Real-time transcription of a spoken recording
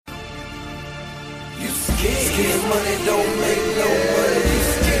Scared money don't make no money.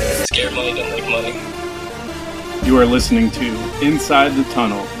 Scared money don't make money. You are listening to Inside the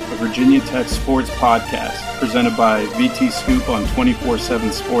Tunnel, a Virginia Tech sports podcast presented by VT Scoop on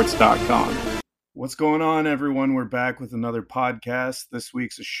 247sports.com. What's going on, everyone? We're back with another podcast. This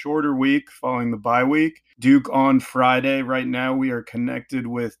week's a shorter week following the bye week. Duke on Friday. Right now we are connected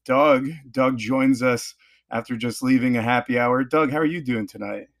with Doug. Doug joins us after just leaving a happy hour. Doug, how are you doing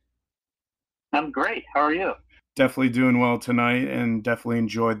tonight? I'm great. How are you? Definitely doing well tonight and definitely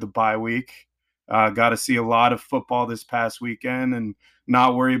enjoyed the bye week. Got to see a lot of football this past weekend and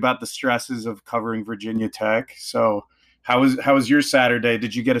not worry about the stresses of covering Virginia Tech. So how was your Saturday?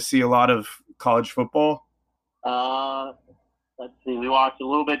 Did you get to see a lot of college football? Let's see. We watched a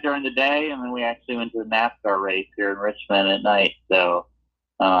little bit during the day, and then we actually went to the NASCAR race here in Richmond at night. So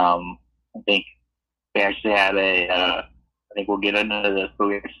I think we actually had I think we'll get into this, but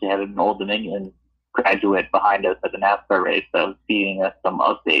we actually had an Old Dominion graduate behind us at the NASCAR race that was feeding us some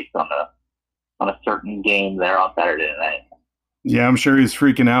updates on a certain game there on Saturday night. Yeah, I'm sure he was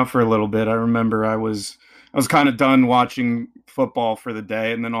freaking out for a little bit. I remember I was kind of done watching football for the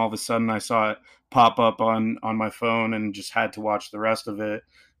day, and then all of a sudden I saw it pop up on my phone and just had to watch the rest of it.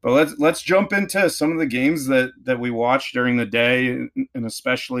 But let's jump into some of the games that we watched during the day, and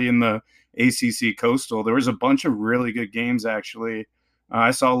especially in the ACC Coastal. There was a bunch of really good games, actually.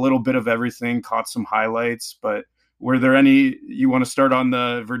 I saw a little bit of everything, caught some highlights, but were there any you want to start on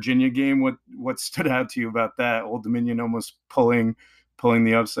the Virginia game? What stood out to you about that? Old Dominion almost pulling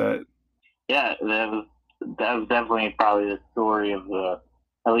the upset. Yeah, that was definitely probably the story of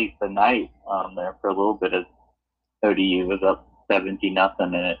at least the night there for a little bit. As ODU was up 17-0,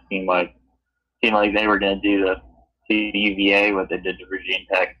 and it seemed like they were going to do to UVA what they did to Virginia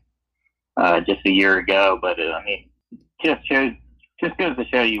Tech just a year ago. But just goes to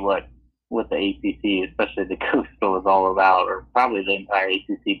show you what the ACC, especially the Coastal, is all about, or probably the entire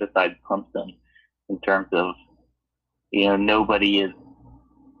ACC besides Clemson, in terms of, nobody is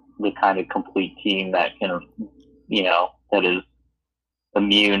the kind of complete team that can, that is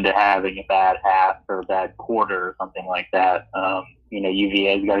immune to having a bad half or a bad quarter or something like that.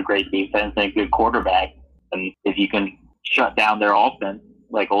 UVA's got a great defense and a good quarterback, and if you can shut down their offense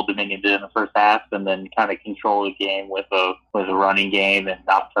like Old Dominion did in the first half, and then kind of control the game with a running game and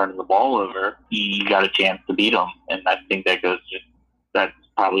not turning the ball over, you got a chance to beat them. And I think that's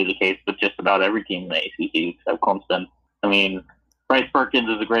probably the case with just about every team in the ACC except Clemson. Bryce Perkins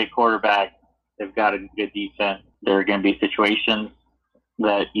is a great quarterback. They've got a good defense. There are going to be situations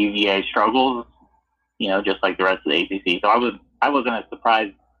that UVA struggles, just like the rest of the ACC. So I wasn't as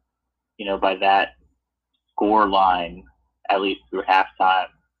surprised, by that score line, at least through halftime,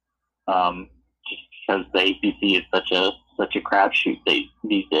 just because the ACC is such a crapshoot these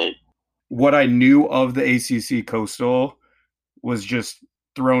days. What I knew of the ACC Coastal was just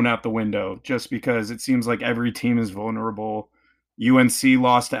thrown out the window, just because it seems like every team is vulnerable. UNC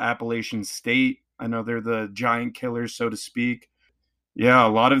lost to Appalachian State. I know they're the giant killers, so to speak. Yeah, a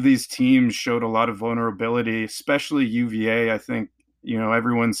lot of these teams showed a lot of vulnerability, especially UVA. I think,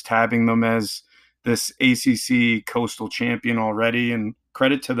 everyone's tabbing them as this ACC Coastal champion already, and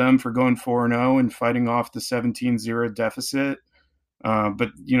credit to them for going 4-0 and fighting off the 17-0 deficit.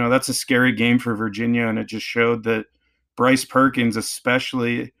 But that's a scary game for Virginia, and it just showed that Bryce Perkins,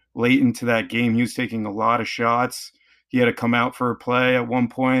 especially late into that game, he was taking a lot of shots. He had to come out for a play at one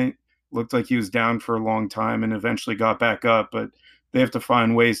point. Looked like he was down for a long time and eventually got back up, but they have to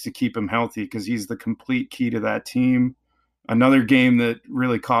find ways to keep him healthy because he's the complete key to that team. Another game that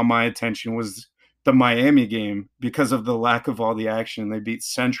really caught my attention was the Miami game because of the lack of all the action. They beat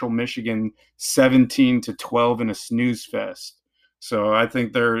Central Michigan 17-12 in a snooze fest. So I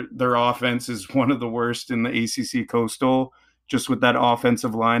think their offense is one of the worst in the ACC Coastal, just with that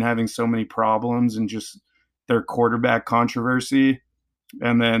offensive line having so many problems and just their quarterback controversy.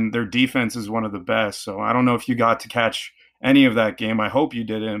 And then their defense is one of the best. So I don't know if you got to catch any of that game. I hope you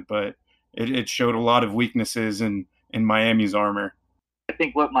didn't, but it showed a lot of weaknesses in Miami's armor. I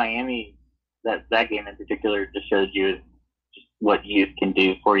think what Miami, that game in particular, just shows you is just what youth can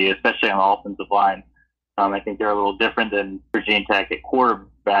do for you, especially on the offensive line. I think they're a little different than Virginia Tech at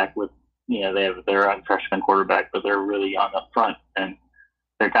quarterback with, they have their own freshman quarterback, but they're really young up front, and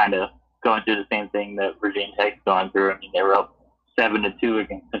they're kind of going through the same thing that Virginia Tech's going through. They were up 7-2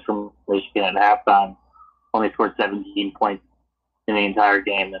 against Central Michigan at halftime, only scored 17 points in the entire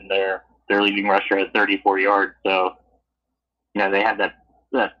game, and their leading rusher had 34 yards. So, they had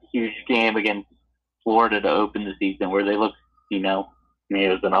that huge game against Florida to open the season where they looked, it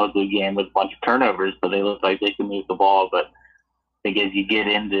was an ugly game with a bunch of turnovers, but they looked like they could move the ball. But I think as you get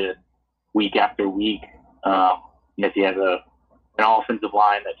into week after week. And if you have an offensive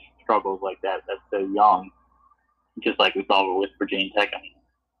line that struggles like that, that's so young, just like we saw with Virginia Tech. I mean,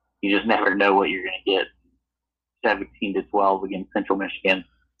 you just never know what you're going to get. 17-12 against Central Michigan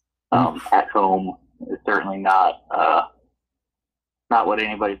at home is certainly not what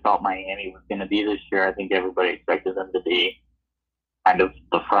anybody thought Miami was going to be this year. I think everybody expected them to be kind of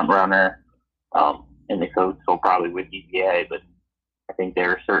the front runner in the Coastal, probably with UVA, but I think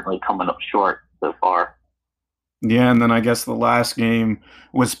they're certainly coming up short so far. Yeah, and then I guess the last game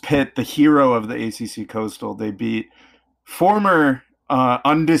was Pitt, the hero of the ACC Coastal. They beat former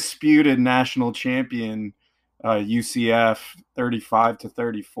undisputed national champion UCF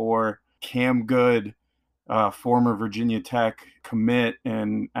 35-34. Cam Good, former Virginia Tech commit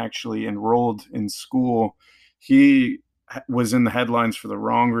and actually enrolled in school, he was in the headlines for the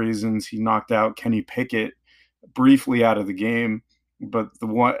wrong reasons. He knocked out Kenny Pickett briefly out of the game, but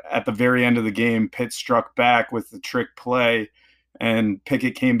at the very end of the game, Pitt struck back with the trick play, and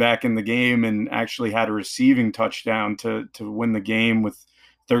Pickett came back in the game and actually had a receiving touchdown to win the game with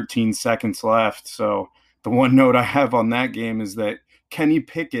 13 seconds left. So the one note I have on that game is that Kenny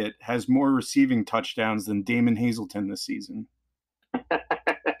Pickett has more receiving touchdowns than Damon Hazelton this season.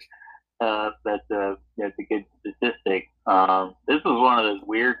 That's a good statistic. This was one of those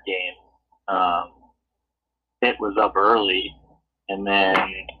weird games. Pitt was up early, and then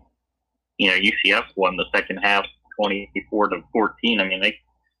UCF won the second half, 24-14. I mean,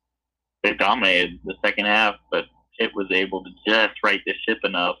 they dominated the second half, but Pitt was able to just right the ship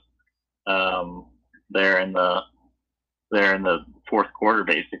enough there in the fourth quarter,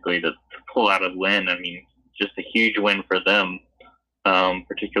 basically, to pull out a win. I mean, just a huge win for them,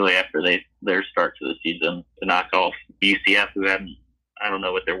 particularly after their start to the season, to knock off UCF, who had, I don't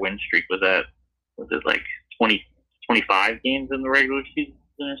know what their win streak was at. Was it like 25 games in the regular season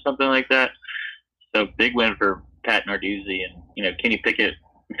or something like that? So big win for Pat Narduzzi. And, Kenny Pickett,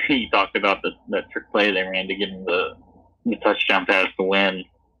 he talked about that trick play they ran to get him the touchdown pass to win.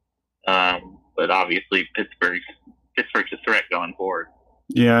 But obviously Pittsburgh's a threat going forward.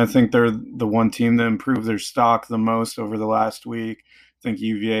 Yeah, I think they're the one team that improved their stock the most over the last week. I think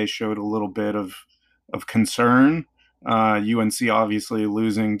UVA showed a little bit of concern. UNC obviously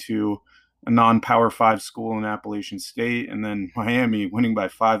losing to a non-Power 5 school in Appalachian State, and then Miami winning by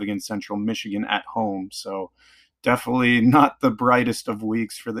 5 against Central Michigan at home. So definitely not the brightest of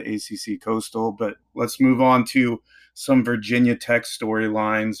weeks for the ACC Coastal, but let's move on to some Virginia Tech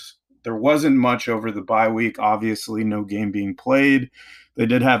storylines. There wasn't much over the bye week, obviously no game being played. They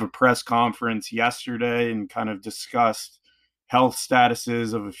did have a press conference yesterday and kind of discussed health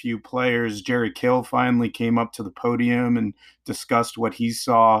statuses of a few players. Jerry Kill finally came up to the podium and discussed what he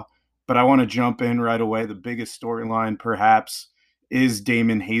saw. But I want to jump in right away. The biggest storyline, perhaps, is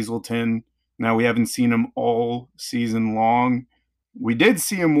Damon Hazelton. Now, we haven't seen him all season long. We did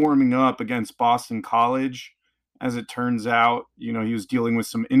see him warming up against Boston College. As it turns out, he was dealing with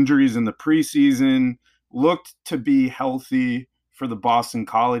some injuries in the preseason, looked to be healthy for the Boston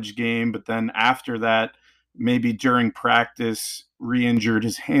College game, but then after that, maybe during practice, re-injured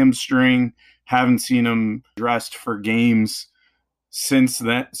his hamstring. Haven't seen him dressed for games since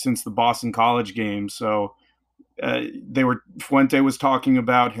the Boston College game. So Fuente was talking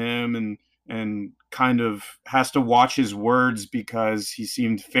about him and kind of has to watch his words because he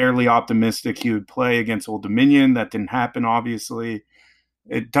seemed fairly optimistic he would play against Old Dominion. That didn't happen, obviously.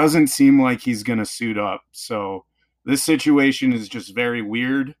 It doesn't seem like he's going to suit up. So this situation is just very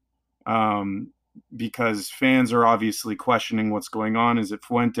weird because fans are obviously questioning what's going on. Is it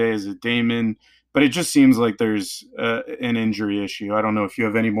Fuente? Is it Damon? But it just seems like there's an injury issue. I don't know if you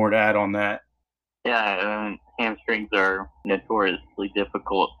have any more to add on that. Yeah, hamstrings are notoriously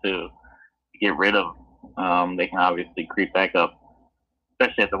difficult to get rid of. They can obviously creep back up,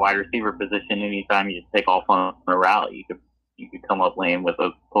 especially at the wide receiver position. Anytime you take off on a route, you could come up lame with a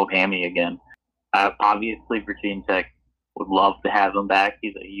pulled hammy again. Obviously, Virginia Tech would love to have him back.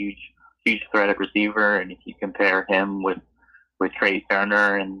 He's a huge threat at receiver, and if you compare him with Trey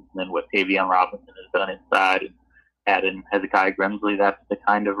Turner and then what Tavion Robinson has done inside, and add in Hezekiah Grimsley, that's the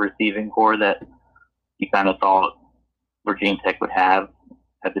kind of receiving core that you kind of thought Virginia Tech would have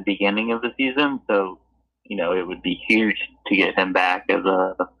at the beginning of the season. So, it would be huge to get him back as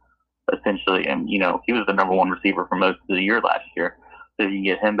essentially, and, he was the number one receiver for most of the year last year. So if you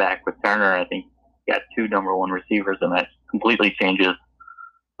get him back with Turner, I think you got 2 number one receivers, and that completely changes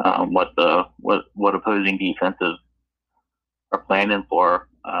what opposing defenses are planning for.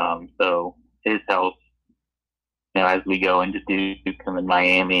 So his health, as we go into Duke and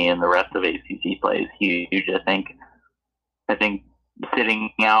Miami and the rest of ACC plays, huge. I think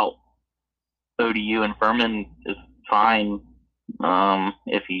sitting out ODU and Furman is fine.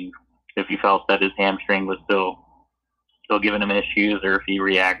 If he felt that his hamstring was still giving him issues, or if he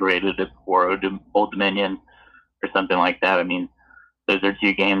re-aggravated it before Old Dominion or something like that. I mean, those are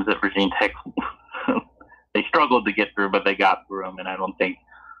two games that Virginia Tech they struggled to get through, but they got through them. And I don't think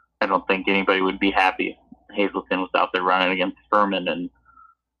anybody would be happy if Hazleton was out there running against Furman and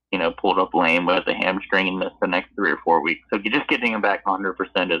pulled up lame with a hamstring and missed the next 3 or 4 weeks. So just getting him back 100%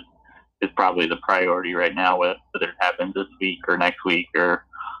 is probably the priority right now, whether it happens this week or next week or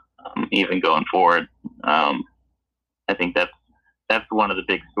even going forward. I think that's one of the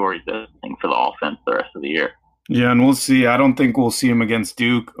big stories, I think, for the offense the rest of the year. Yeah, and we'll see. I don't think we'll see him against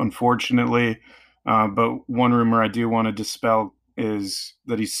Duke, unfortunately. But one rumor I do want to dispel is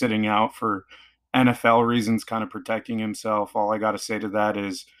that he's sitting out for NFL reasons, kind of protecting himself. All I got to say to that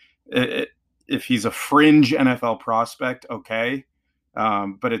is if he's a fringe NFL prospect, okay.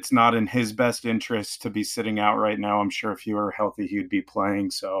 But it's not in his best interest to be sitting out right now. I'm sure if he were healthy, he'd be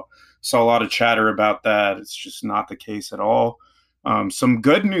playing. So saw a lot of chatter about that. It's just not the case at all. Some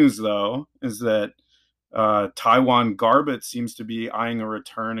good news, though, is that Tywan Garbett seems to be eyeing a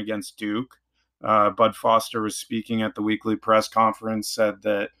return against Duke. Bud Foster was speaking at the weekly press conference, said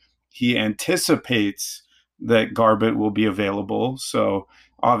that he anticipates that Garbett will be available. So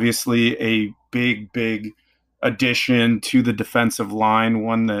obviously a big addition to the defensive line,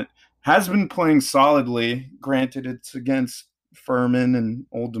 one that has been playing solidly. Granted, it's against Furman and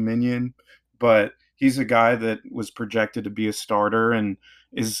Old Dominion, but he's a guy that was projected to be a starter and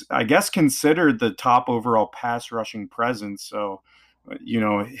is, I guess, considered the top overall pass rushing presence. So,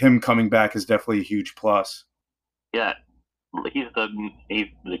 him coming back is definitely a huge plus. Yeah, he's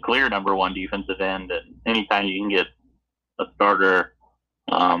the clear number one defensive end, and anytime you can get a starter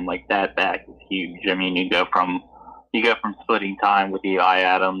like that back is huge. I mean, you go from splitting time with Eli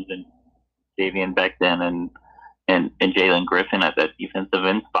Adams and Davian Beckton and Jalen Griffin at that defensive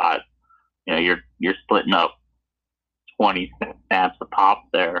end spot. You're splitting up 20 snaps a pop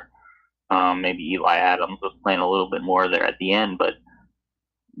there. Maybe Eli Adams was playing a little bit more there at the end, but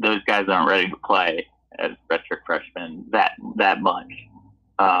those guys aren't ready to play as redshirt freshmen that much.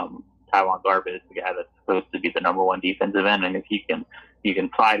 Tywan Garbett is the guy that's supposed to be the number one defensive end, and if you can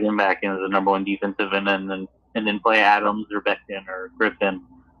slide him back into the number one defensive end and then play Adams or Beckton or Griffin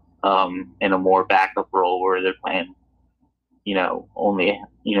in a more backup role where they're playing, only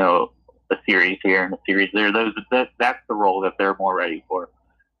a series here and a series there. That's the role that they're more ready for.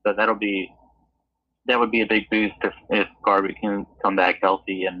 So that would be a big boost if Garbett can come back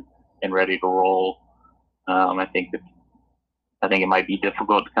healthy and ready to roll. I think it might be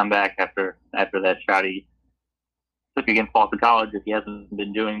difficult to come back after that shot he took against Boston College if he hasn't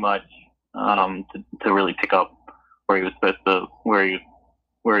been doing much to really pick up where he was supposed to, where he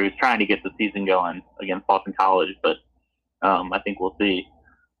was trying to get the season going against Boston College. But I think we'll see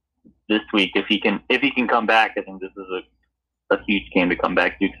this week if he can come back. I think this is a huge game to come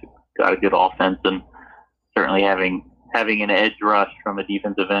back. Duke's got a good offense, and certainly having an edge rush from a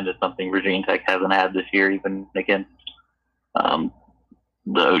defensive end is something Virginia Tech hasn't had this year, even against the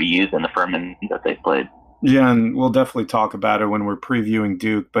ODUs and the Furman that they played. Yeah, and we'll definitely talk about it when we're previewing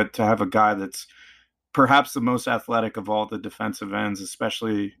Duke, but to have a guy that's perhaps the most athletic of all the defensive ends,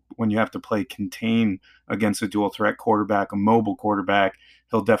 especially when you have to play contain against a dual threat quarterback, a mobile quarterback,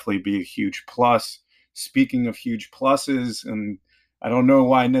 he'll definitely be a huge plus. Speaking of huge pluses, and I don't know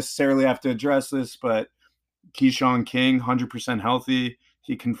why I necessarily have to address this, but Keyshawn King, 100% healthy.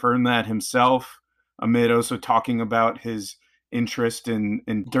 He confirmed that himself amid also talking about his interest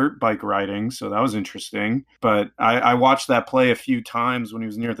in dirt bike riding. So that was interesting. But I watched that play a few times when he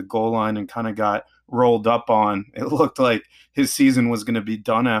was near the goal line and kind of got rolled up on. It looked like his season was going to be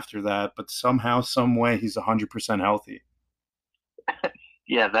done after that, but somehow, some way, he's 100% healthy.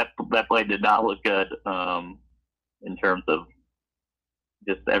 Yeah, that play did not look good in terms of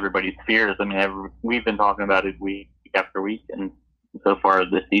just everybody's fears. I mean, we've been talking about it week after week, and so far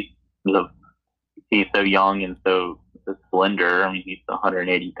this season, he's so young and so slender. I mean, he's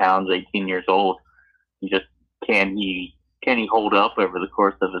 180 pounds, 18 years old. Can he hold up over the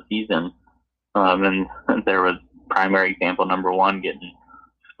course of a season? And there was primary example number one getting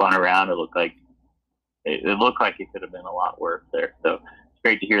spun around. It looked like it could have been a lot worse there. So it's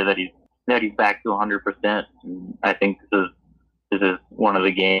great to hear that he's back to 100%. And I think this is one of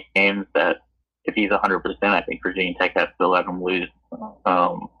the games that if he's 100%, I think Virginia Tech has to let him lose.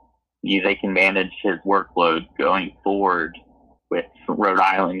 They can manage his workload going forward with Rhode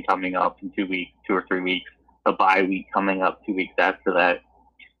Island coming up in 2 or 3 weeks, a bye week coming up 2 weeks after that.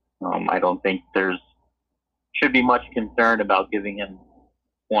 I don't think should be much concern about giving him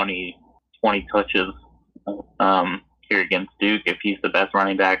 20 20 touches here against Duke. If he's the best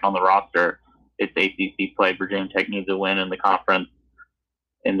running back on the roster, it's ACC play. Virginia Tech needs a win in the conference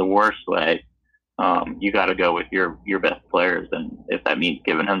in the worst way. You got to go with your best players, and if that means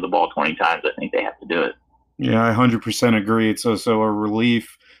giving him the ball 20 times, I think they have to do it. Yeah, I 100% agree. It's also a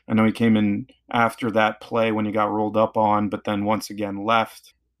relief. I know he came in after that play when he got rolled up on, but then once again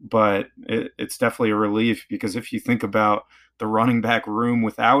left. But it's definitely a relief because if you think about the running back room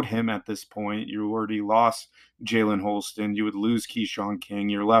without him at this point, you already lost Jalen Holston. You would lose Keyshawn King.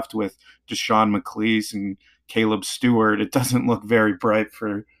 You're left with Deshaun McLeese and Caleb Stewart. It doesn't look very bright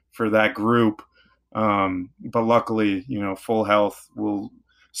for that group. But luckily, full health will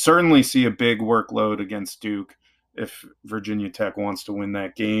certainly see a big workload against Duke if Virginia Tech wants to win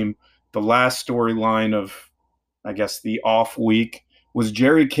that game. The last storyline of, I guess, the off week was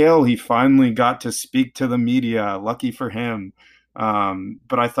Jerry Kill. He finally got to speak to the media. Lucky for him.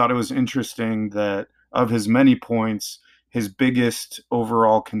 But I thought it was interesting that of his many points, his biggest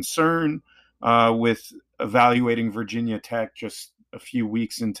overall concern with evaluating Virginia Tech just a few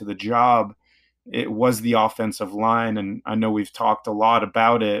weeks into the job, it was the offensive line. And I know we've talked a lot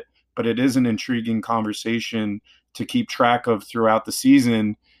about it, but it is an intriguing conversation to keep track of throughout the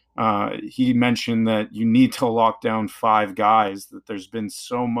season. He mentioned that you need to lock down 5 guys, that there's been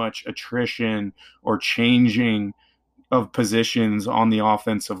so much attrition or changing of positions on the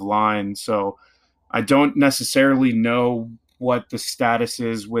offensive line. So I don't necessarily know what the status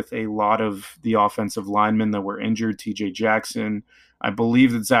is with a lot of the offensive linemen that were injured. TJ Jackson, I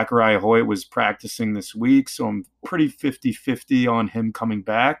believe that Zachariah Hoyt was practicing this week, so I'm pretty 50-50 on him coming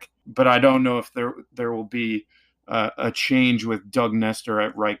back. But I don't know if there will be a change with Doug Nestor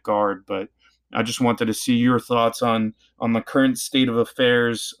at right guard. But I just wanted to see your thoughts on the current state of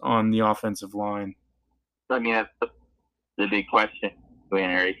affairs on the offensive line. I mean, that's the big question when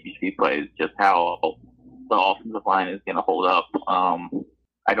our ACC plays, just how the offensive line is going to hold up.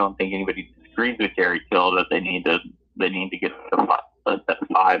 I don't think anybody disagrees with Jerry Kill that they need to get the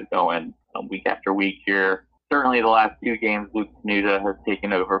 5 going week after week here. Certainly the last 2 games, Luke Tenuta has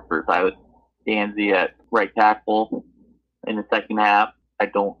taken over for Silas Danzy at right tackle in the second half. I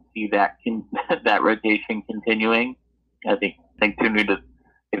don't see that that rotation continuing. I think Tenuta,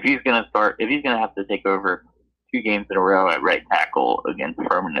 if he's going to have to take over 2 games in a row at right tackle against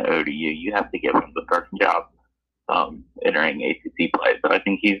Furman and ODU, you have to give him the starting job entering ACC play. So I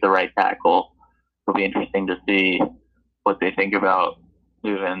think he's the right tackle. It'll be interesting to see what they think about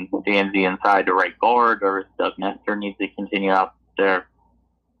moving Danzy inside to right guard, or if Doug Nestor needs to continue out there.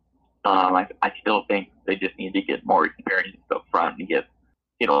 I still think they just need to get more experience up front and get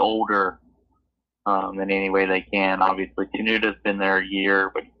older in any way they can. Obviously, Tenuta's been there a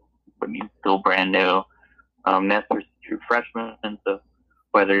year, but he's still brand new. Nestor's a true freshman, and so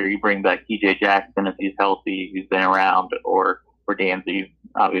whether you bring back TJ Jackson if he's healthy, who's been around, or Danzy,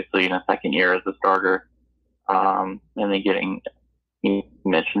 obviously in a second year as a starter, and then you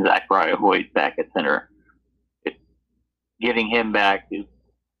mentioned Zachariah Hoyt back at center. Getting him back is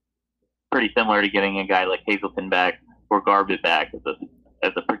pretty similar to getting a guy like Hazelton back or Garbutt back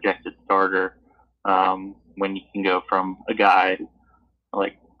as a projected starter. When you can go from a guy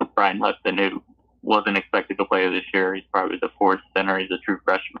like Brian Hudson, who wasn't expected to play this year, he's probably the 4th center, he's a true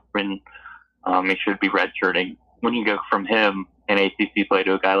freshman. He should be redshirting. When you go from him in ACC play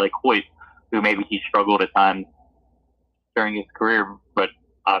to a guy like Hoyt, who maybe he struggled at times during his career, but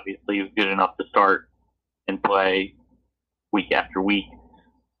obviously he was good enough to start and play week after week.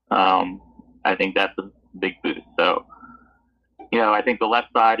 I think that's a big boost. So, I think the left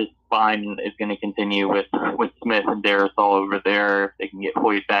side is fine. Is going to continue with Smith and Darris all over there. If they can get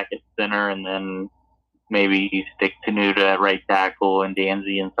Hoyt back at center, and then maybe you stick Tenuta at right tackle and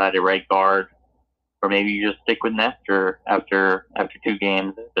Danzy inside at right guard, or maybe you just stick with Nestor after 2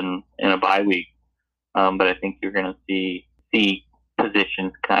 games in a bye week. But I think you're going to see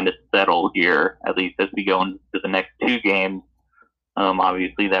positions kind of settle here, at least as we go into the next 2 games.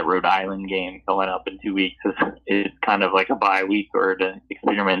 Obviously, that Rhode Island game coming up in 2 weeks is kind of like a bye week or an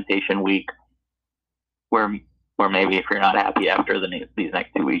experimentation week, where maybe if you're not happy after these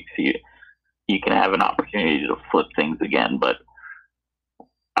next 2 weeks, you can have an opportunity to flip things again. But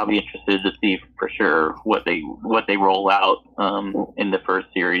I'll be interested to see for sure what they roll out in the first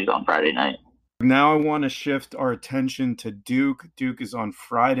series on Friday night. Now I want to shift our attention to Duke. Duke is on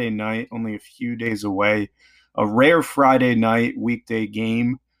Friday night, only a few days away. A rare Friday night weekday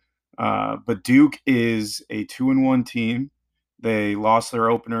game. But Duke is a 2-1 team. They lost their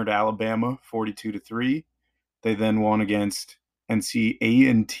opener to Alabama 42-3. They then won against NC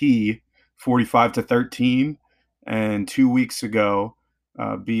A&T 45-13. And 2 weeks ago,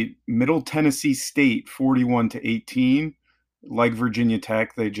 beat Middle Tennessee State 41-18. Like Virginia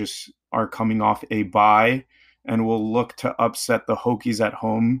Tech, they just are coming off a bye and will look to upset the Hokies at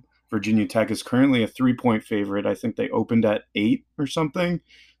home. Virginia Tech is currently a 3-point favorite. I think they opened at 8 or something.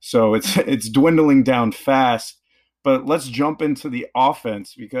 So it's dwindling down fast. But let's jump into the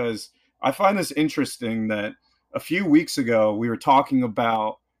offense, because I find this interesting that a few weeks ago we were talking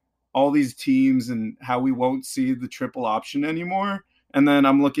about all these teams and how we won't see the triple option anymore. And then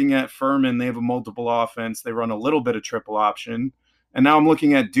I'm looking at Furman. They have a multiple offense. They run a little bit of triple option. And now I'm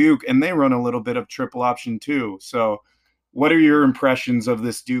looking at Duke, and they run a little bit of triple option too. So what are your impressions of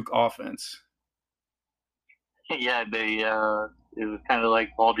this Duke offense? Yeah, it was kind of like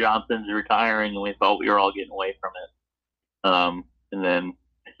Paul Johnson's retiring, and we thought we were all getting away from it. And then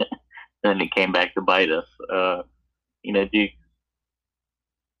then it came back to bite us. Duke.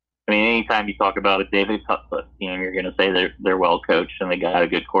 I mean, anytime you talk about a David Cutcliffe, you're going to say they're well coached and they got a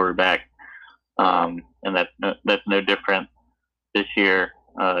good quarterback. And that's no different this year.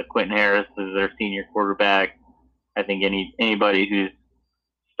 Quentin Harris is their senior quarterback. I think anybody who's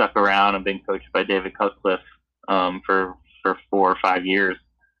stuck around and been coached by David Cutcliffe for 4 or 5 years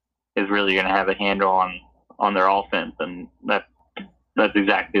is really going to have a handle on their offense, and that's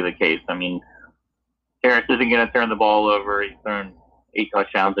exactly the case. I mean, Harris isn't going to turn the ball over. He's thrown 8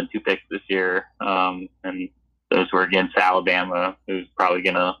 touchdowns and 2 picks this year, and those were against Alabama, who's probably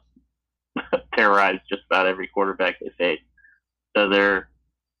going to terrorize just about every quarterback they face. So they're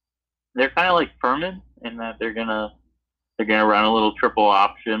kind of like Furman in that they're gonna run a little triple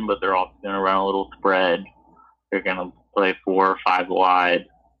option, but they're also gonna run a little spread. They're gonna play 4 or 5 wide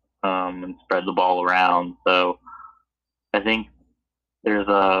and spread the ball around. So I think there's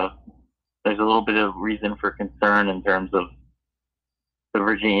a little bit of reason for concern in terms of the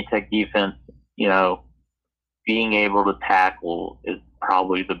Virginia Tech defense. Being able to tackle is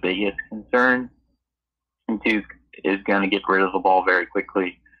probably the biggest concern. And Duke is going to get rid of the ball very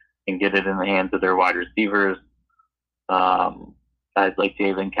quickly and get it in the hands of their wide receivers. Guys like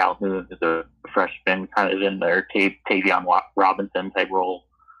Jalen Calhoun is a freshman, kind of in their Tavion Robinson type role.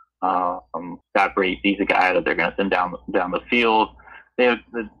 Scott Bracey's a guy that they're going to send down the field. They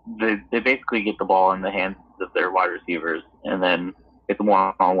basically get the ball in the hands of their wide receivers, and then it's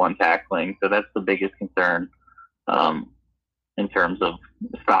one-on-one tackling. So that's the biggest concern in terms of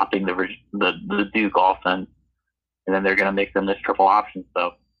stopping the Duke offense. And then they're going to make them this triple option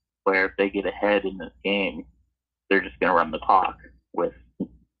stuff, where if they get ahead in this game, they're just going to run the clock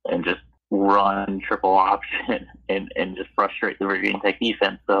and just run triple option and just frustrate the Virginia Tech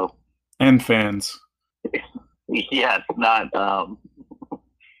defense. So and fans. Yeah, it's not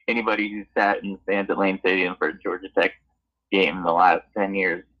anybody who's sat in stands at Lane Stadium for a Georgia Tech game in the last 10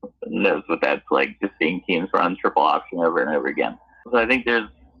 years knows what that's like, just seeing teams run triple option over and over again. So I think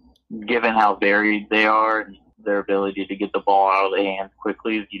given how varied they are and their ability to get the ball out of the hands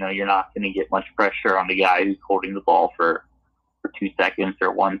quickly, you're not going to get much pressure on the guy who's holding the ball for 2 seconds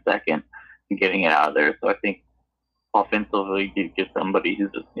or 1 second and getting it out of there. So I think offensively, you get somebody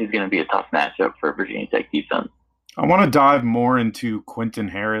who's going to be a tough matchup for Virginia Tech defense. I want to dive more into Quentin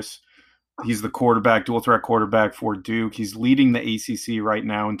Harris. He's the dual threat quarterback for Duke. He's leading the ACC right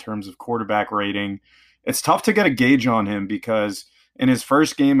now in terms of quarterback rating. It's tough to get a gauge on him because in his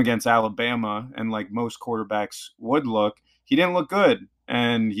first game against Alabama, and like most quarterbacks would look, he didn't look good.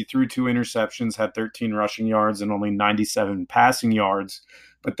 And he threw 2 interceptions, had 13 rushing yards and only 97 passing yards.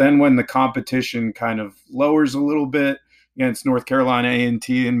 But then when the competition kind of lowers a little bit against North Carolina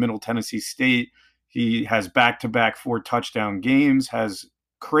A&T and Middle Tennessee State, he has back-to-back 4-touchdown games, has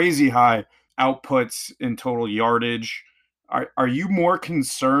crazy high outputs in total yardage. Are you more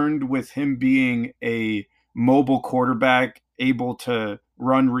concerned with him being a mobile quarterback, able to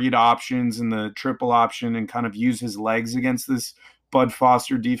run read options in the triple option and kind of use his legs against this Bud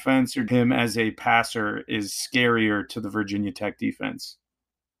Foster defense, or him as a passer is scarier to the Virginia Tech defense?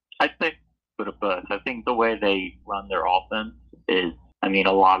 I think a bit of both. I think the way they run their offense is, a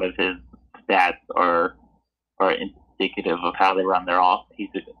lot of his stats are indicative of how they run their offense.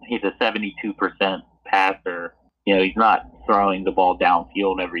 He's a 72% passer. He's not throwing the ball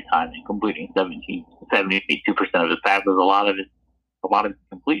downfield every time and completing 72% of his passes. A lot of his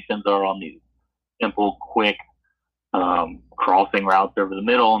completions are on these simple, quick crossing routes over the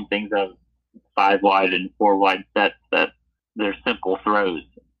middle and things that 5 wide and 4 wide sets that they're simple throws,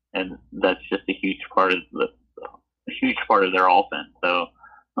 and that's just a huge part of their offense. So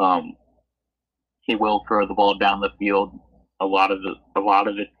he will throw the ball down the field. A lot of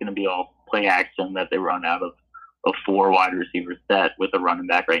it's going to be all play action that they run out of a 4 wide receiver set with a running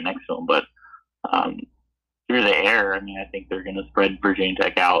back right next to him. But through the air, I mean, I think they're going to spread Virginia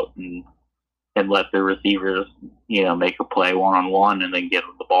Tech out and let their receivers, make a play one-on-one and then get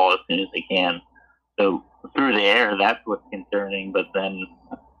the ball as soon as they can. So through the air, that's what's concerning. But then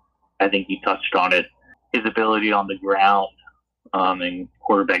I think you touched on it, his ability on the ground and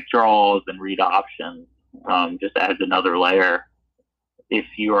quarterback draws and read options just adds another layer. If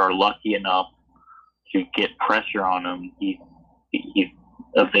you are lucky enough to get pressure on him, he's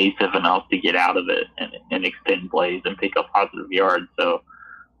evasive enough to get out of it and extend plays and pick up positive yards. So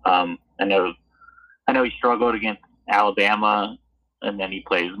I know he struggled against Alabama, and then he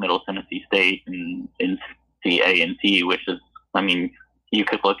plays Middle Tennessee State and A&T, which is, I mean, you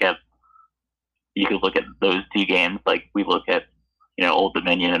could look at those two games like we look at, Old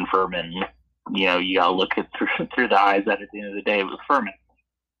Dominion and Furman. You gotta look at through the eyes that at the end of the day it was Furman.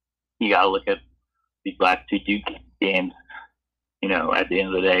 You gotta look at these last two Duke games. At the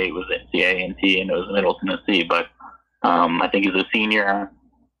end of the day it was A&T and it was Middle Tennessee. But I think as a senior,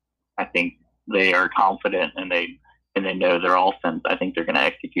 I think they are confident and they know their offense. I think they're going to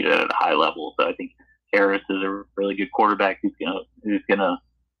execute it at a high level. So I think Harris is a really good quarterback who's gonna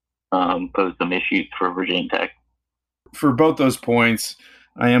pose some issues for Virginia Tech. For both those points,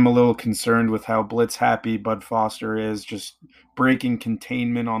 I am a little concerned with how blitz happy Bud Foster is, just breaking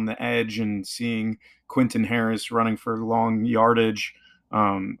containment on the edge and seeing Quentin Harris running for long yardage.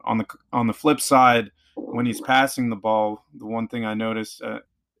 On the flip side, when he's passing the ball, the one thing I noticed,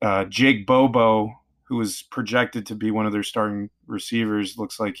 Jake Bobo, who was projected to be one of their starting receivers,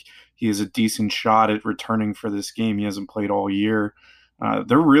 looks like he has a decent shot at returning for this game. He hasn't played all year.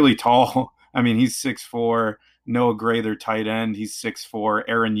 They're really tall. I mean, he's 6'4". Noah Gray, their tight end, he's 6'4".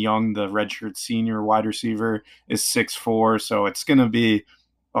 Aaron Young, the redshirt senior wide receiver, is 6'4". So it's going to be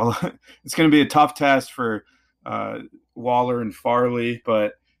a tough test for Waller and Farley.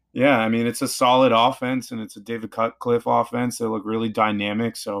 But yeah, I mean, it's a solid offense and it's a David Cutcliffe offense. They look really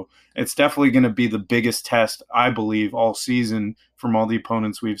dynamic. So it's definitely going to be the biggest test, I believe, all season from all the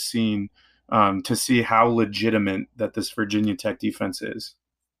opponents we've seen to see how legitimate that this Virginia Tech defense is.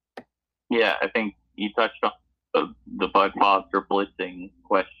 Yeah, I think you touched on the Bud Foster blitzing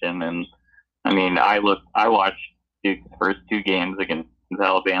question. And I mean, I watched Duke's first two games against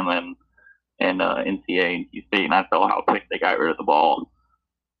Alabama and NCAA and State, and I saw how quick they got rid of the ball.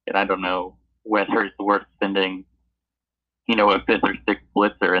 And I don't know whether it's worth spending, a fifth or sixth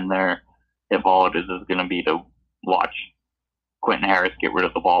blitzer in there if all it is going to be to watch Quentin Harris get rid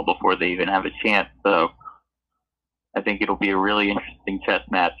of the ball before they even have a chance. So I think it'll be a really interesting chess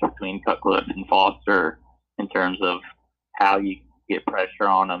match between Cutcliffe and Foster in terms of how you get pressure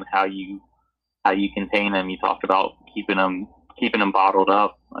on them, how you contain them. You talked about keeping them bottled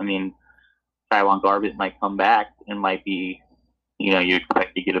up. I mean, Tywan Garbett might come back and might be, you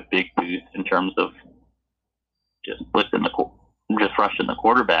expect to get a big boost in terms of just rushing the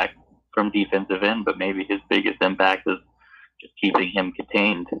quarterback from defensive end, but maybe his biggest impact is just keeping him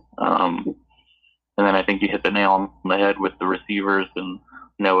contained. And then I think you hit the nail on the head with the receivers and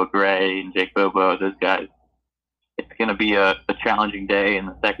Noah Gray and Jake Bobo, those guys. It's going to be a challenging day in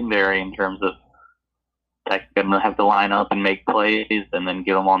the secondary in terms of Tech's going to have to line up and make plays and then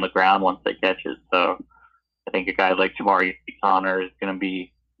get them on the ground once they catch it. So I think a guy like Jamari Connor is going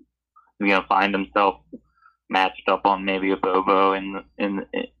to find himself matched up on maybe a Bobo in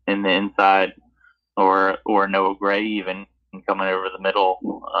the inside or Noah Gray even coming over the middle.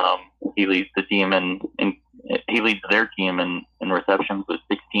 He leads the team and he leads their team in receptions with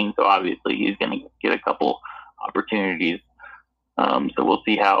 16. So obviously he's going to get a couple opportunities. So we'll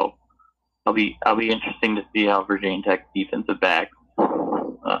see how. I'll be interesting to see how Virginia Tech's defensive backs,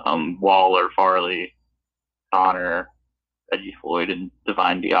 Waller, Farley, Connor, Reggie Floyd, and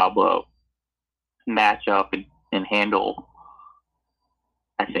Divine Diablo match up and handle.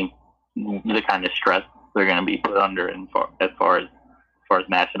 I think the kind of stress they're going to be put under as far as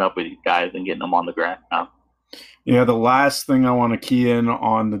matching up with these guys and getting them on the ground now. Yeah, the last thing I want to key in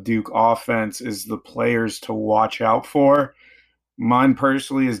on the Duke offense is the players to watch out for. Mine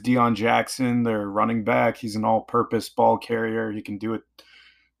personally is Deion Jackson, their running back. He's an all-purpose ball carrier. He can do it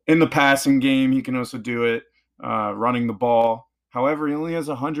in the passing game. He can also do it running the ball. However, he only has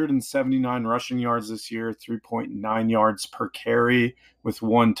 179 rushing yards this year, 3.9 yards per carry with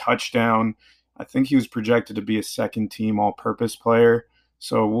one touchdown. I think he was projected to be a second-team all-purpose player.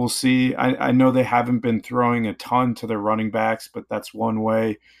 So we'll see. I know they haven't been throwing a ton to their running backs, but that's one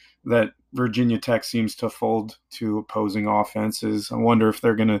way that Virginia Tech seems to fold to opposing offenses. I wonder if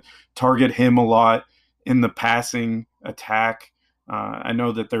they're going to target him a lot in the passing attack. I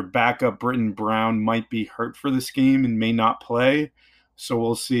know that their backup, Britton Brown, might be hurt for this game and may not play. So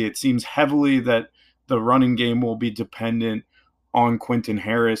we'll see. It seems heavily that the running game will be dependent on Quentin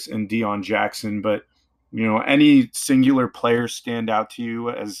Harris and Deion Jackson. But, any singular players stand out to you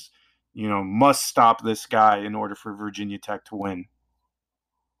as, must stop this guy in order for Virginia Tech to win?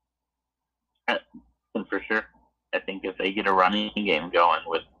 For sure. I think if they get a running game going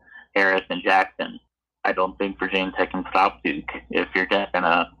with Harris and Jackson, I don't think Virginia Tech can stop Duke. If you're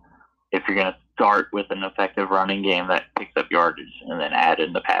gonna start with an effective running game that picks up yardage and then add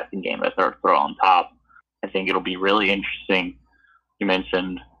in the passing game that starts throw on top, I think it'll be really interesting. You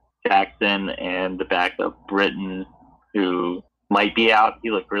mentioned Jackson and the backup Britton, who might be out.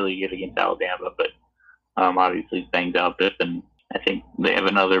 He looked really good against Alabama, but obviously he's banged up. And I think they have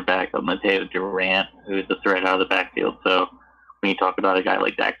another backup, Mateo Durant, who is a threat out of the backfield. So when you talk about a guy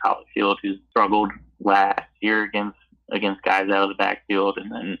like Dax Hollifield, who struggled last year against guys out of the backfield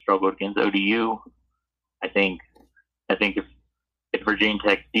and then struggled against ODU, I think if Virginia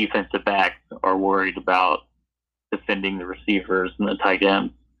Tech's defensive backs are worried about defending the receivers and the tight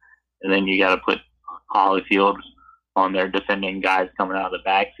ends, and then you got to put Hollifield on there defending guys coming out of the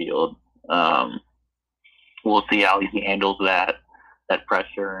backfield, we'll see how he handles that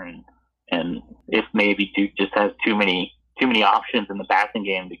pressure and if maybe Duke just has too many options in the passing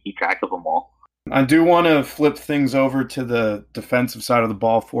game to keep track of them all. I do want to flip things over to the defensive side of the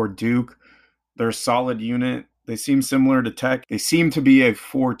ball for Duke. They're a solid unit. They seem similar to Tech. They seem to be a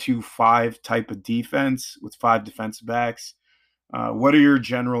 4-2-5 type of defense with 5 defensive backs. What are your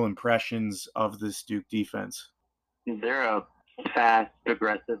general impressions of this Duke defense? They're a fast,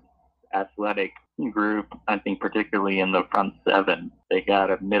 aggressive, athletic group. I think particularly in the front 7. They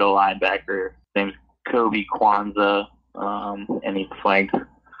got a middle linebacker named Kobe Kwanzaa, and he's flanked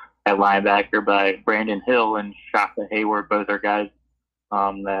at linebacker by Brandon Hill and Shaka Hayward. Both are guys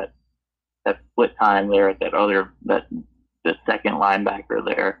that split time there at the second linebacker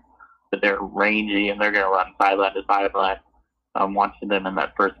there. But they're rangy and they're going to run sideline to sideline. Watching them in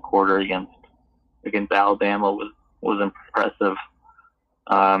that first quarter against Alabama was impressive.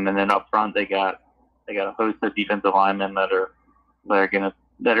 And then up front they got a host of defensive linemen that are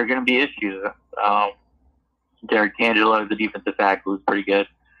gonna be issues. Derek Tangelo, the defensive tackle, was pretty good.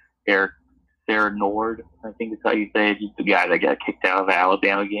 Sarah Nord, I think is how you say it. He's the guy that got kicked out of the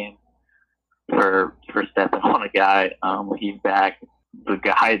Alabama game for stepping on a guy. He's back. The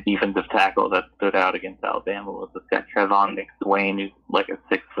guy defensive tackle that stood out against Alabama was this guy Trevon McSwain, who's like a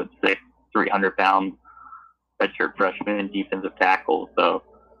 6'6", 300-pound redshirt freshman defensive tackle. So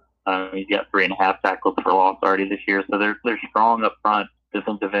he's got 3.5 tackles for loss already this year. So they're strong up front.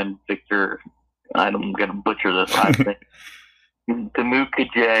 Defensive end Victor, I'm going to butcher this last name. Tamuka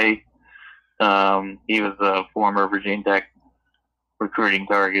J. He was a former Virginia Tech recruiting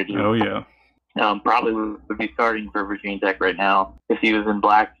target. Oh yeah. Probably would be starting for Virginia Tech right now if he was in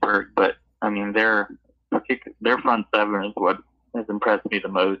Blacksburg. But I mean, their front 7 is what has impressed me the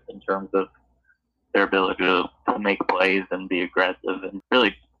most in terms of their ability to make plays and be aggressive and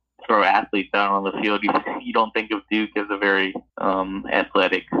really throw athletes out on the field. You don't think of Duke as a very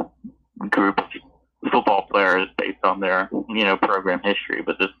athletic group of football players based on their program history,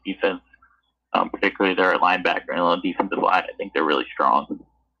 but this defense, particularly their linebacker and on the defensive line, I think they're really strong.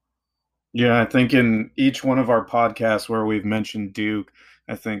 Yeah, I think in each one of our podcasts where we've mentioned Duke,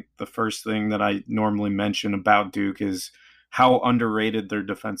 I think the first thing that I normally mention about Duke is how underrated their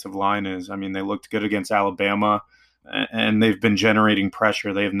defensive line is. I mean, they looked good against Alabama, and they've been generating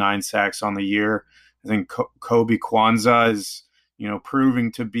pressure. They have 9 sacks on the year. I think Kobe Kwanzaa is,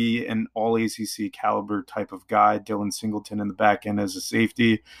 proving to be an all-ACC caliber type of guy. Dylan Singleton in the back end as a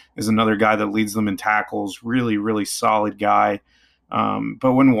safety is another guy that leads them in tackles. Really, really solid guy.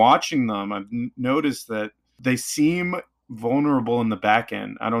 But when watching them, I've noticed that they seem vulnerable in the back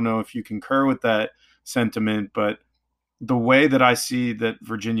end. I don't know if you concur with that sentiment, but the way that I see that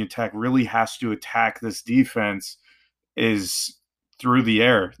Virginia Tech really has to attack this defense is through the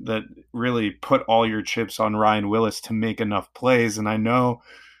air, that really put all your chips on Ryan Willis to make enough plays. And I know,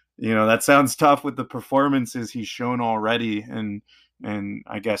 that sounds tough with the performances he's shown already. And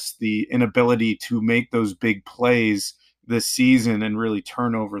I guess the inability to make those big plays this season and really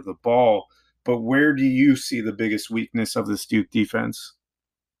turn over the ball. But where do you see the biggest weakness of this Duke defense?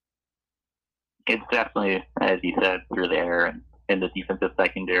 It's definitely, as you said, through the air and in the defensive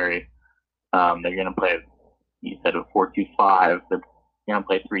secondary. They're going to play, you said, a 4-2-5. They're going to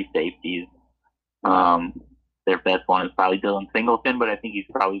play 3 safeties. Their best one is probably Dylan Singleton, but I think he's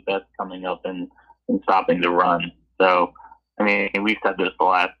probably best coming up and stopping the run. So, I mean, we've said this the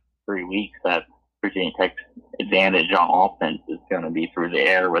last 3 weeks that Virginia Tech's advantage on offense is going to be through the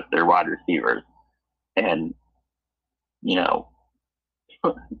air with their wide receivers. And,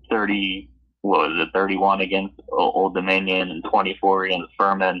 30 what was it, 31 against Old Dominion and 24 against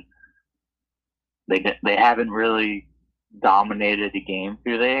Furman. They haven't really dominated the game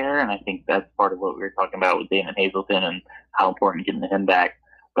through there, and I think that's part of what we were talking about with Damon Hazelton and how important getting him back.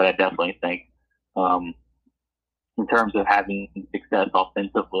 But I definitely think, in terms of having success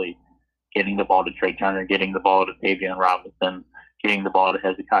offensively, getting the ball to Trey Turner, getting the ball to Tavion Robinson, getting the ball to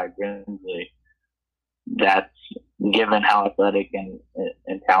Hezekiah Grinsley, that's, given how athletic and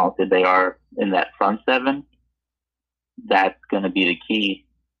talented they are in that front seven, that's going to be the key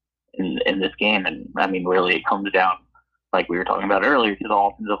in this game. And I mean, really, it comes down, like we were talking about earlier, to the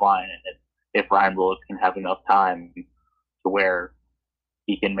offensive line. And if Ryan Willis can have enough time to where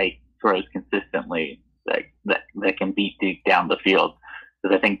he can make throws consistently that can beat Duke down the field,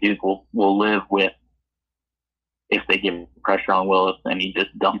 because I think Duke will live with, if they give pressure on Willis and he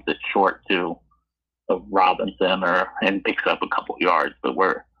just dumps it short to Robinson and picks up a couple yards. But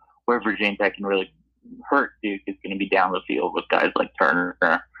where Virginia Tech can really hurt Duke is going to be down the field with guys like Turner,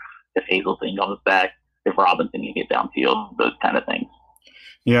 if Hazelton comes back, if Robinson can get downfield, those kind of things.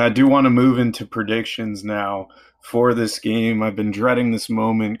 Yeah, I do want to move into predictions now for this game. I've been dreading this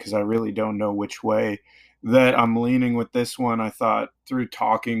moment because I really don't know which way that I'm leaning with this one. I thought through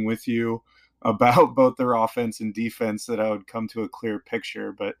talking with you about both their offense and defense that I would come to a clear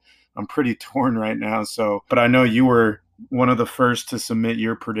picture, but I'm pretty torn right now. But I know you were one of the first to submit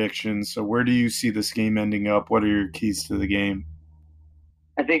your predictions. So where do you see this game ending up? What are your keys to the game?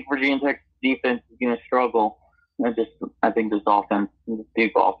 I think Virginia Tech's defense is going to struggle. I think this offense, this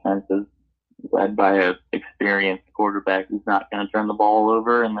Duke offense, is led by an experienced quarterback who's not going to turn the ball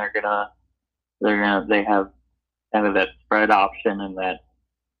over, and they have kind of that spread option and that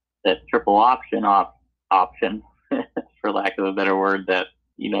triple option for lack of a better word, that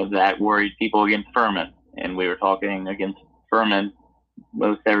worried people against Furman. And we were talking against Furman,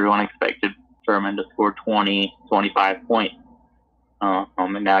 most everyone expected Furman to score 20, 25 points.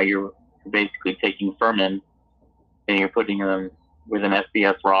 And now you're basically taking Furman and you're putting them with an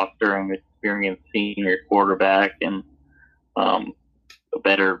FBS roster and experienced senior quarterback and a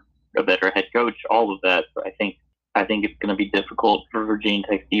better head coach, all of that. So I think it's going to be difficult for Virginia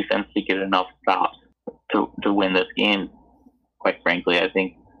Tech's defense to get enough stops to win this game. Quite frankly, I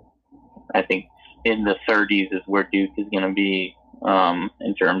think in the 30s is where Duke is going to be,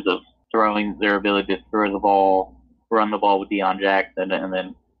 in terms of throwing, their ability to throw the ball, run the ball with Deion Jackson, and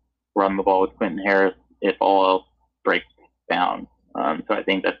then run the ball with Quentin Harris if all else breaks down. So I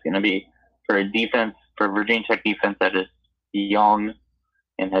think that's going to be, for Virginia Tech defense that is young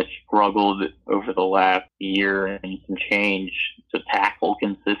and has struggled over the last year and some change to tackle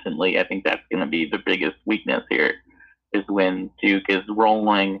consistently. I think that's going to be the biggest weakness here, is when Duke is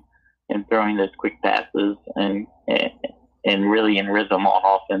rolling and throwing those quick passes and really in rhythm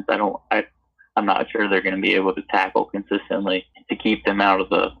on offense. I'm not sure they're going to be able to tackle consistently to keep them out of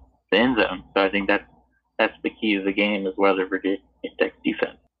the end zone. So I think that's the key of the game, is whether Virginia Tech's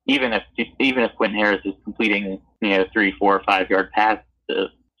defense, even if Quentin Harris is completing 3, 4, 5 yard passes,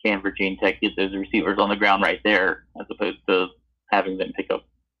 can Virginia Tech get those receivers on the ground right there, as opposed to having them pick up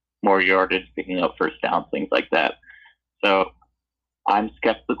more yardage, picking up first downs, things like that. So I'm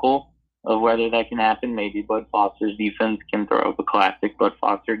skeptical of whether that can happen. Maybe Bud Foster's defense can throw up a classic Bud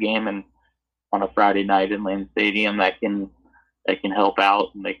Foster game, and on a Friday night in Lane Stadium, that can help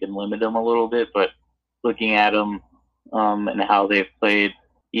out and they can limit them a little bit. But looking at them and how they've played,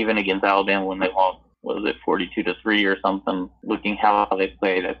 even against Alabama when they lost, was it 42-3 or something? Looking how they've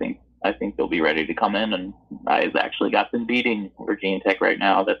played, I think they'll be ready to come in, and I've actually got them beating Virginia Tech right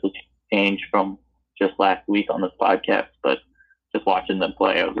now. That's a change from just last week on this podcast, but just watching them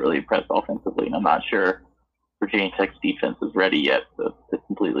play, I was really impressed offensively, and I'm not sure Virginia Tech's defense is ready yet to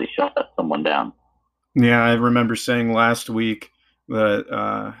completely shut someone down. Yeah, I remember saying last week that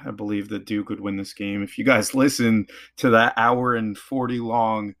I believe that Duke would win this game. If you guys listened to that hour and 40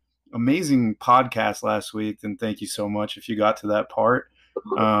 long amazing podcast last week, then thank you so much if you got to that part.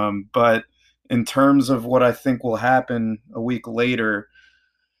 But in terms of what I think will happen a week later,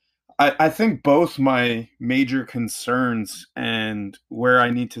 I think both my major concerns and where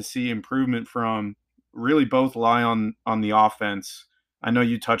I need to see improvement from really both lie on the offense. I know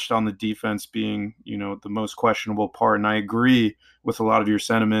you touched on the defense being, the most questionable part, and I agree with a lot of your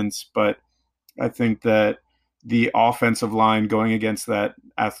sentiments, but I think that the offensive line going against that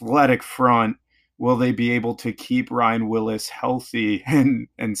athletic front, will they be able to keep Ryan Willis healthy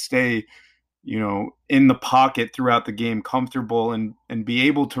and stay, in the pocket throughout the game, comfortable and be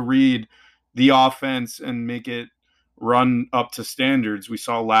able to read the offense and make it run up to standards? We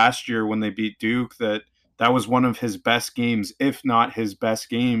saw last year when they beat Duke that that was one of his best games, if not his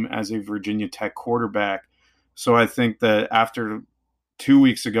best game as a Virginia Tech quarterback. So I think that after 2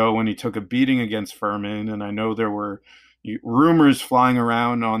 weeks ago when he took a beating against Furman, and I know there were rumors flying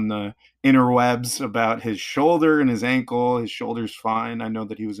around on the interwebs about his shoulder and his ankle. His shoulder's fine. I know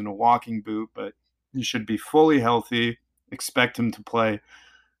that he was in a walking boot, but he should be fully healthy. Expect him to play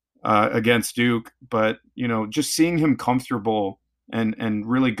against Duke. But, just seeing him comfortable and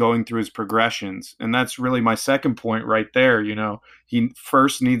really going through his progressions. And that's really my second point right there. He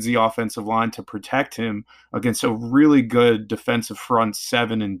first needs the offensive line to protect him against a really good defensive front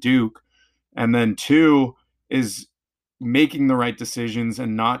seven in Duke. And then two is making the right decisions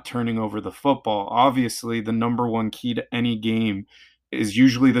and not turning over the football. Obviously, the number one key to any game is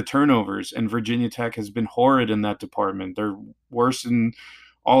usually the turnovers, and Virginia Tech has been horrid in that department. They're worse than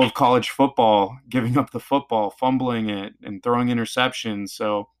all of college football, giving up the football, fumbling it, and throwing interceptions.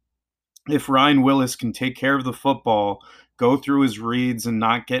 So if Ryan Willis can take care of the football, go through his reads and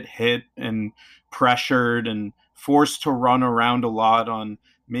not get hit and pressured and forced to run around a lot on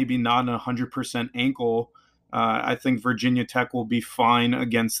maybe not a 100% ankle, I think Virginia Tech will be fine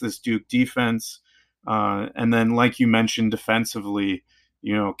against this Duke defense. And then, like you mentioned, defensively,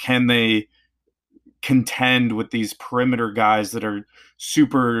 can they contend with these perimeter guys that are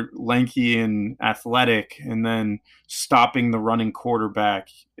super lanky and athletic, and then stopping the running quarterback?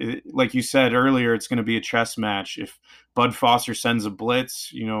 Like you said earlier, it's going to be a chess match. If Bud Foster sends a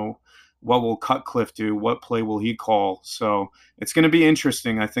blitz, what will Cutcliffe do? What play will he call? So it's going to be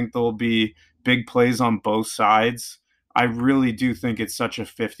interesting. I think there'll be big plays on both sides. I really do think it's such a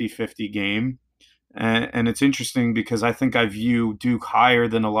 50-50 game. And it's interesting because I think I view Duke higher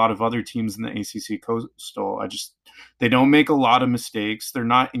than a lot of other teams in the ACC Coastal. They don't make a lot of mistakes. They're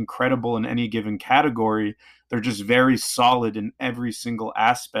not incredible in any given category. They're just very solid in every single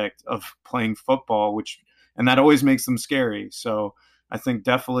aspect of playing football, and that always makes them scary. So I think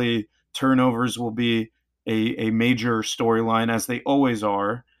definitely turnovers will be a major storyline, as they always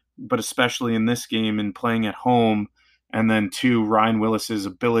are, but especially in this game and playing at home. And then two, Ryan Willis's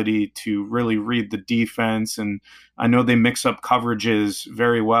ability to really read the defense. And I know they mix up coverages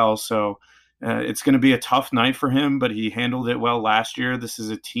very well. So it's going to be a tough night for him, but he handled it well last year. This is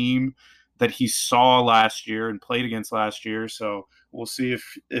a team that he saw last year and played against last year. So we'll see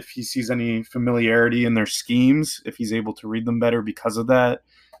if he sees any familiarity in their schemes, if he's able to read them better because of that.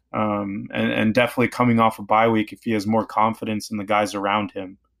 And definitely coming off a bye week, if he has more confidence in the guys around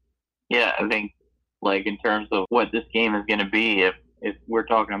him. Yeah, I think in terms of what this game is going to be, if we're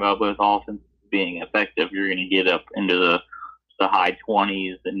talking about both offenses being effective, you're going to get up into the high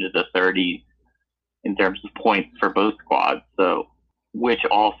 20s, into the 30s in terms of points for both squads. So which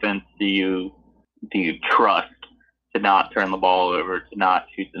offense do you trust to not turn the ball over, to not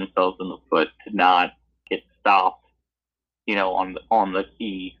shoot themselves in the foot, to not get stopped, on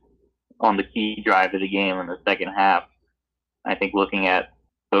the key drive of the game in the second half? I think looking at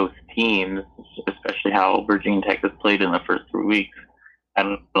both teams, especially how Virginia Tech has played in the first 3 weeks, I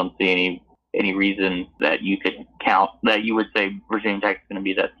don't see any reason that you could count that you would say Virginia Tech is going to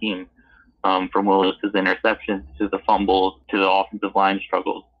be that team. From Willis's interceptions to the fumbles to the offensive line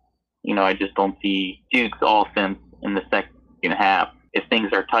struggles, I just don't see Duke's offense in the second half. If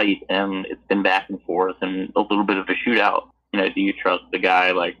things are tight and it's been back and forth and a little bit of a shootout, do you trust the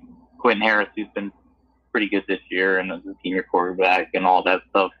guy like Quentin Harris, who's been pretty good this year and as a senior quarterback and all that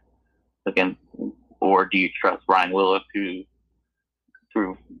stuff against, or do you trust Ryan Willis, who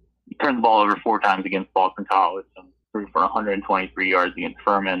turned the ball over 4 times against Boston College and threw for 123 yards against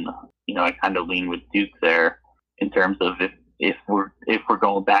Furman? I kind of lean with Duke there in terms of if we're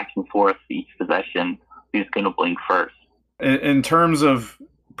going back and forth each possession, who's going to blink first. In terms of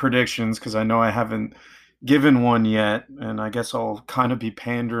predictions, because I know I haven't given one yet, and I guess I'll kind of be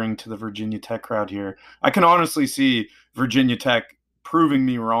pandering to the Virginia Tech crowd here. I can honestly see Virginia Tech proving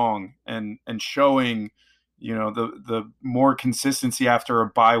me wrong and showing, the more consistency after a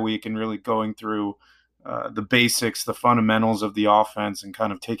bye week and really going through the basics, the fundamentals of the offense, and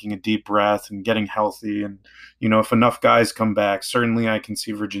kind of taking a deep breath and getting healthy. And, if enough guys come back, certainly I can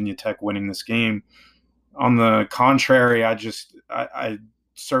see Virginia Tech winning this game. On the contrary, I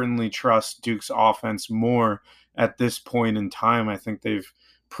certainly trust Duke's offense more at this point in time. I think they've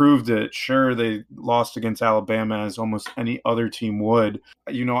proved it. Sure, they lost against Alabama as almost any other team would.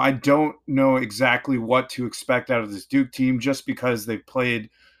 I don't know exactly what to expect out of this Duke team just because they've played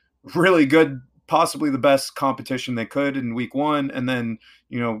really good, possibly the best competition they could in week 1, and then,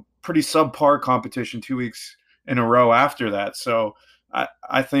 pretty subpar competition 2 weeks in a row after that. So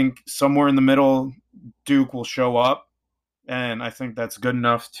I think somewhere in the middle, Duke will show up, and I think that's good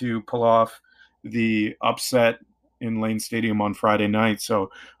enough to pull off the upset in Lane Stadium on Friday night.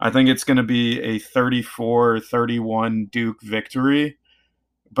 So I think it's going to be a 34-31 Duke victory.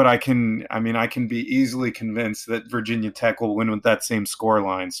 But I can be easily convinced that Virginia Tech will win with that same score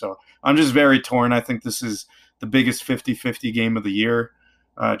line. So I'm just very torn. I think this is the biggest 50-50 game of the year,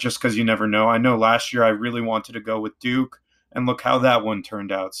 just because you never know. I know last year I really wanted to go with Duke, and look how that one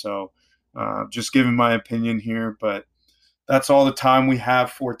turned out. So just giving my opinion here, but that's all the time we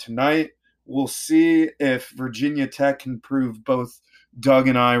have for tonight. We'll see if Virginia Tech can prove both Doug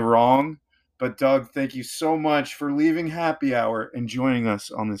and I wrong. But Doug, thank you so much for leaving happy hour and joining us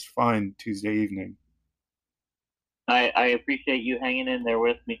on this fine Tuesday evening. I appreciate you hanging in there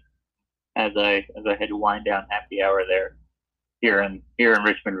with me as I had to wind down happy hour there here in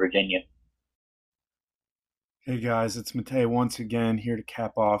Richmond, Virginia. Hey guys, it's Matei once again here to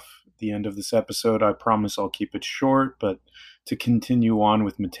cap off the end of this episode. I promise I'll keep it short, but to continue on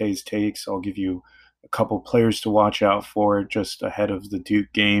with Matei's takes, I'll give you a couple players to watch out for just ahead of the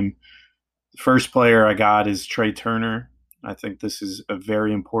Duke game. The first player I got is Trey Turner. I think this is a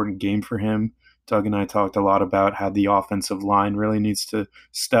very important game for him. Doug and I talked a lot about how the offensive line really needs to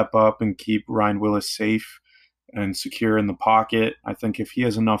step up and keep Ryan Willis safe and secure in the pocket. I think if he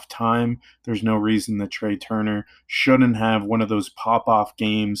has enough time, there's no reason that Trey Turner shouldn't have one of those pop-off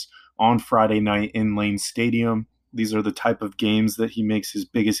games on Friday night in Lane Stadium. These are the type of games that he makes his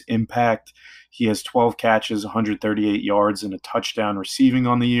biggest impact. He has 12 catches, 138 yards, and a touchdown receiving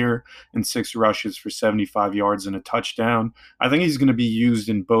on the year, and 6 rushes for 75 yards and a touchdown. I think he's going to be used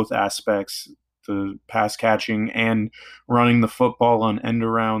in both aspects, the pass catching and running the football on end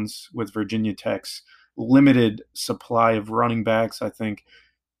arounds with Virginia Tech's limited supply of running backs. I think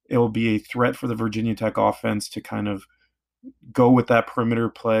it will be a threat for the Virginia Tech offense to kind of go with that perimeter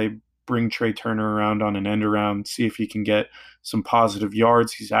play, bring Trey Turner around on an end around, see if he can get some positive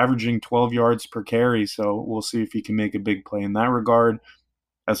yards. He's averaging 12 yards per carry, so we'll see if he can make a big play in that regard.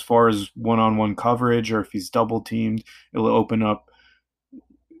 As far as one-on-one coverage, or if he's double teamed, it'll open up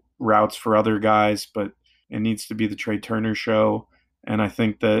routes for other guys, but it needs to be the Trey Turner show. And I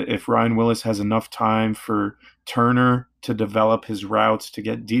think that if Ryan Willis has enough time for Turner to develop his routes, to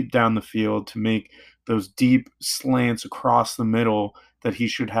get deep down the field, to make those deep slants across the middle, that he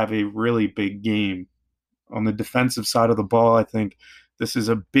should have a really big game. On the defensive side of the ball, I think this is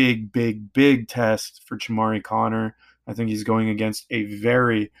a big, big, big test for Chamari Connor. I think he's going against a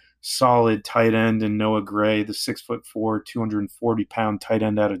very solid tight end in Noah Gray, the 6'4", 240-pound tight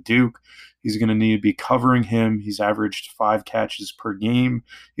end out of Duke. He's going to need to be covering him. He's averaged 5 catches per game.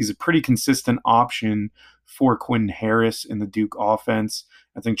 He's a pretty consistent option for Quentin Harris in the Duke offense.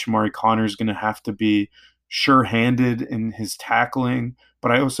 I think Chamari Connor is going to have to be sure-handed in his tackling,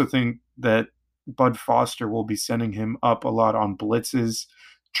 but I also think that Bud Foster will be sending him up a lot on blitzes,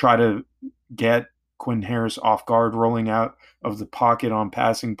 try to get Quentin Harris off guard, rolling out of the pocket on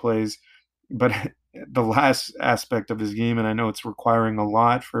passing plays. But the last aspect of his game, and I know it's requiring a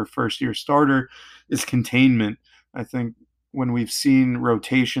lot for a first-year starter, is containment. I think when we've seen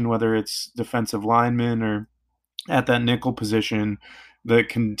rotation, whether it's defensive linemen or at that nickel position, the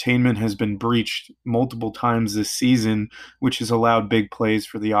containment has been breached multiple times this season, which has allowed big plays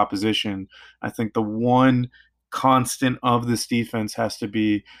for the opposition. I think the one constant of this defense has to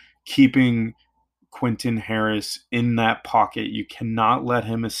be keeping Quentin Harris in that pocket. You cannot let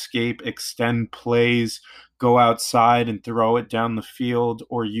him escape, extend plays, go outside and throw it down the field,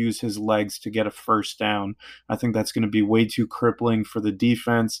 or use his legs to get a first down. I think that's going to be way too crippling for the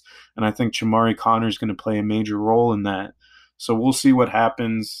defense, and I think Chamari Connor is going to play a major role in that. So we'll see what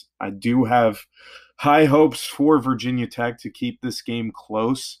happens. I do have high hopes for Virginia Tech to keep this game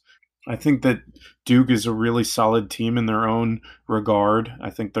close. I think that Duke is a really solid team in their own regard.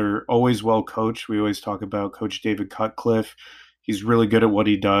 I think they're always well coached. We always talk about Coach David Cutcliffe. He's really good at what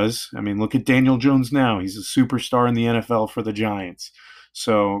he does. I mean, look at Daniel Jones now. He's a superstar in the NFL for the Giants.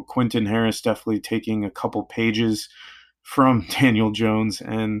 So Quentin Harris definitely taking a couple pages from Daniel Jones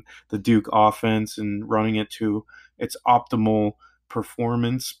and the Duke offense and running it to its optimal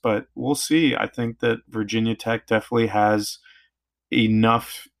performance. But we'll see. I think that Virginia Tech definitely has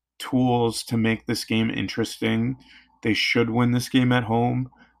enough tools to make this game interesting. They should win this game at home.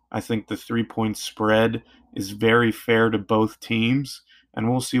 I think the 3-point spread is very fair to both teams, and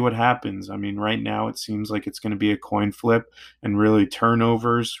we'll see what happens. I mean, right now it seems like it's going to be a coin flip, and really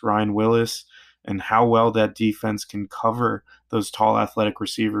turnovers, Ryan Willis, and how well that defense can cover those tall athletic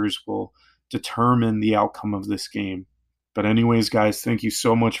receivers will determine the outcome of this game. But anyways, guys, thank you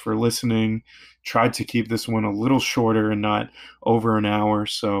so much for listening. Tried to keep this one a little shorter and not over an hour.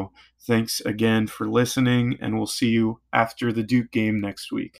 So thanks again for listening, and we'll see you after the Duke game next week.